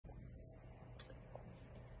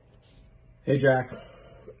Hey Jack,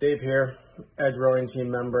 Dave here, Edge Rowing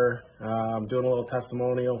team member. I'm doing a little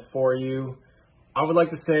testimonial for you. I would like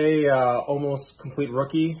to say almost complete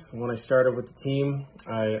rookie. When I started with the team,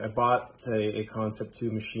 I bought a Concept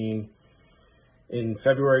 2 machine in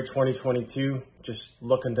February 2022, just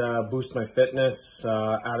looking to boost my fitness,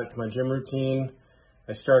 add it to my gym routine.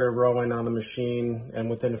 I started rowing on the machine, and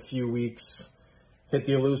within a few weeks, hit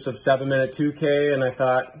the elusive 7-minute 2K, and I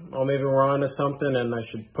thought, oh, maybe we're on to something, and I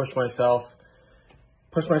should push myself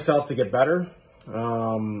to get better.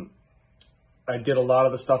 I did a lot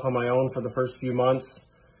of the stuff on my own for the first few months,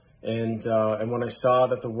 and when I saw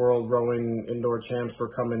that the World Rowing Indoor Champs were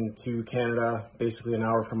coming to Canada, basically an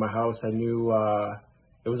hour from my house, I knew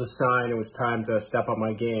it was a sign. It was time to step up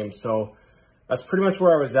my game. So that's pretty much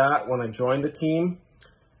where I was at when I joined the team.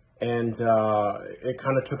 And it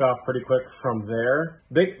kind of took off pretty quick from there.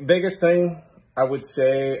 Biggest thing I would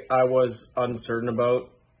say I was uncertain about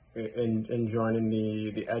in joining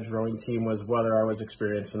the Edge rowing team was whether I was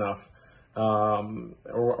experienced enough,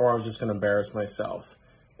 or I was just going to embarrass myself.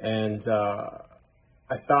 And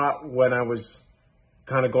I thought when I was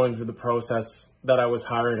kind of going through the process that I was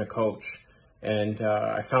hiring a coach, and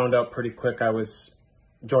I found out pretty quick I was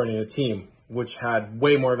joining a team, which had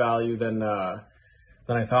way more value than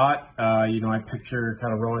I thought. I picture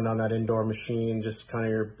kind of rowing on that indoor machine, just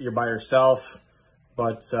kind of you're by yourself.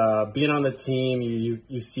 But being on the team,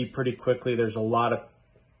 you see pretty quickly there's a lot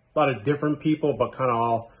of different people, but kind of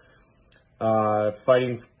all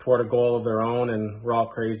fighting toward a goal of their own, and we're all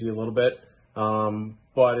crazy a little bit.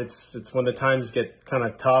 But it's when the times get kind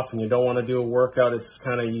of tough and you don't want to do a workout, it's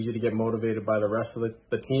kind of easy to get motivated by the rest of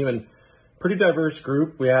the team. And pretty diverse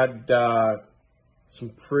group. We had some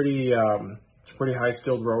pretty high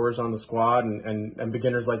skilled rowers on the squad and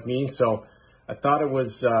beginners like me. So I thought it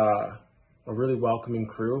was a really welcoming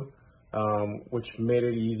crew, which made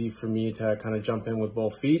it easy for me to kind of jump in with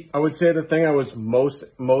both feet. I would say the thing I was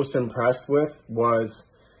most impressed with was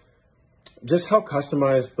just how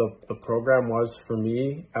customized the program was for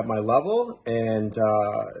me at my level, and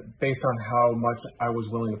based on how much I was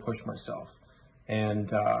willing to push myself.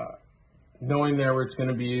 And knowing there was going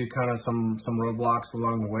to be kind of some roadblocks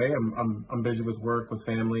along the way. I'm busy with work, with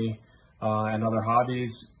family, and other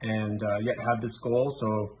hobbies, and yet had this goal.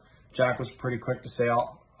 So Jack was pretty quick to say,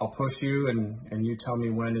 I'll push you, and you tell me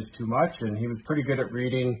when is too much. And he was pretty good at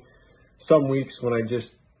reading some weeks when I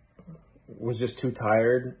was just too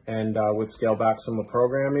tired and would scale back some of the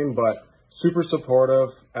programming, but super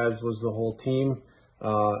supportive, as was the whole team.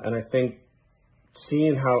 And I think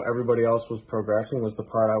seeing how everybody else was progressing was the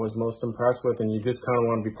part I was most impressed with, and you just kind of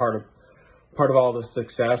want to be part of all the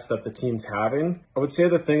success that the team's having. I would say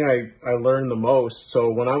the thing I learned the most, so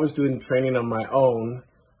when I was doing training on my own,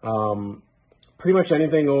 pretty much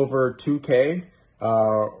anything over 2K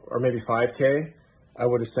or maybe 5K, I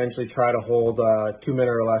would essentially try to hold a 2-minute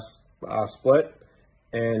or less split.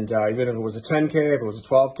 And even if it was a 10K, if it was a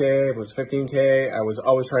 12K, if it was 15K, I was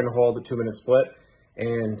always trying to hold a 2-minute split.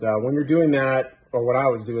 And when you're doing that, or when I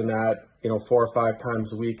was doing that, 4 or 5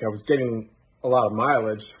 times a week, I was getting a lot of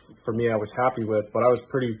mileage. For me, I was happy with, but I was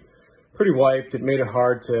pretty wiped. It made it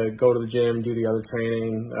hard to go to the gym, do the other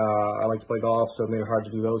training. I like to play golf, so it made it hard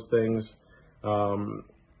to do those things. And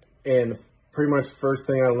pretty much the first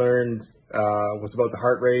thing I learned was about the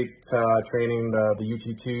heart rate training, the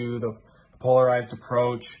UT2, the polarized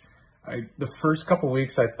approach. The first couple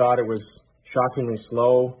weeks, I thought it was shockingly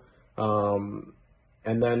slow.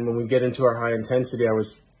 And then when we get into our high intensity, I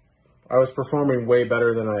was performing way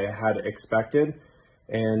better than I had expected.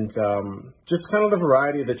 And just kind of the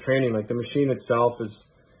variety of the training, like the machine itself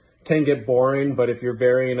can get boring, but if you're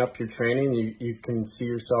varying up your training, you can see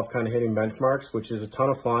yourself kind of hitting benchmarks, which is a ton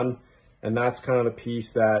of fun. And that's kind of the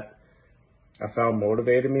piece that I found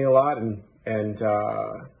motivated me a lot. And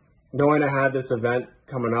knowing I had this event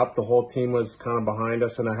coming up, the whole team was kind of behind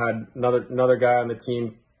us, and I had another guy on the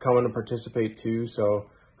team coming to participate too,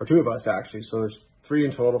 or 2 of us actually. So there's 3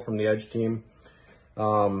 in total from the Edge team.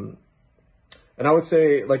 And I would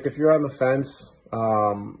say, like, if you're on the fence,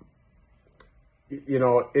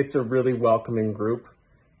 it's a really welcoming group,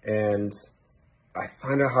 and I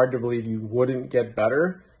find it hard to believe you wouldn't get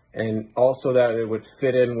better, and also that it would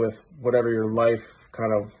fit in with whatever your life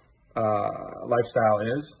kind of lifestyle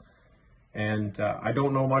is. And I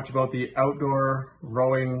don't know much about the outdoor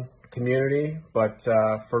rowing community, but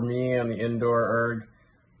for me on the indoor erg,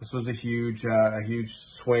 this was a huge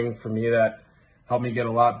swing for me that helped me get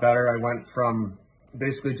a lot better. I went from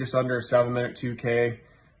basically just under a 7-minute 2K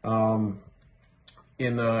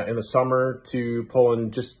in the summer to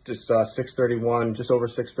pulling just 6:31, just over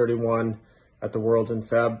 6:31 at the Worlds in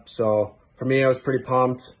Feb. So for me, I was pretty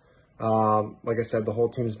pumped. Like I said, the whole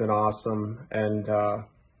team's been awesome, and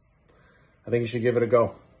I think you should give it a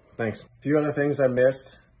go. Thanks. A few other things I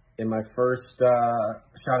missed in my first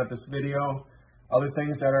shot at this video. Other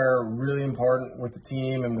things that are really important with the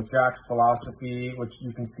team and with Jack's philosophy, which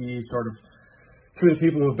you can see sort of through the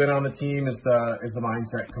people who've been on the team, is the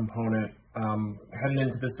mindset component. Heading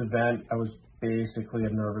into this event, I was basically a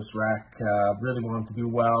nervous wreck. Really wanted to do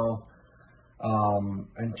well.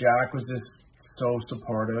 And Jack was just so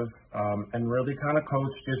supportive, and really kind of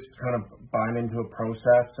coached, just kind of buying into a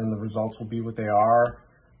process, and the results will be what they are.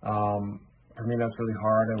 For me, that's really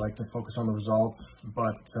hard. I like to focus on the results,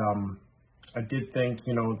 but I did think,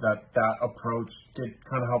 that approach did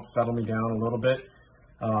kind of help settle me down a little bit.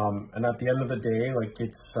 And at the end of the day,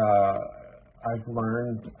 I've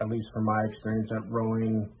learned, at least from my experience, that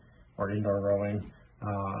rowing or indoor rowing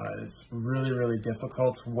is really, really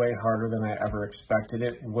difficult. It's way harder than I ever expected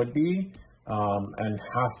it would be. And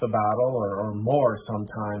half the battle or more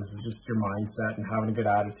sometimes is just your mindset and having a good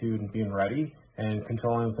attitude and being ready, and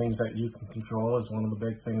controlling the things that you can control is one of the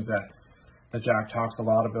big things that Jack talks a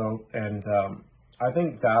lot about. And I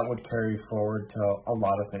think that would carry forward to a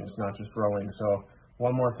lot of things, not just rowing. So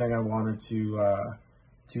one more thing I wanted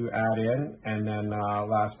to add in, and then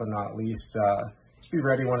last but not least, just be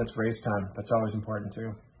ready when it's race time. That's always important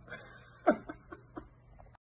too.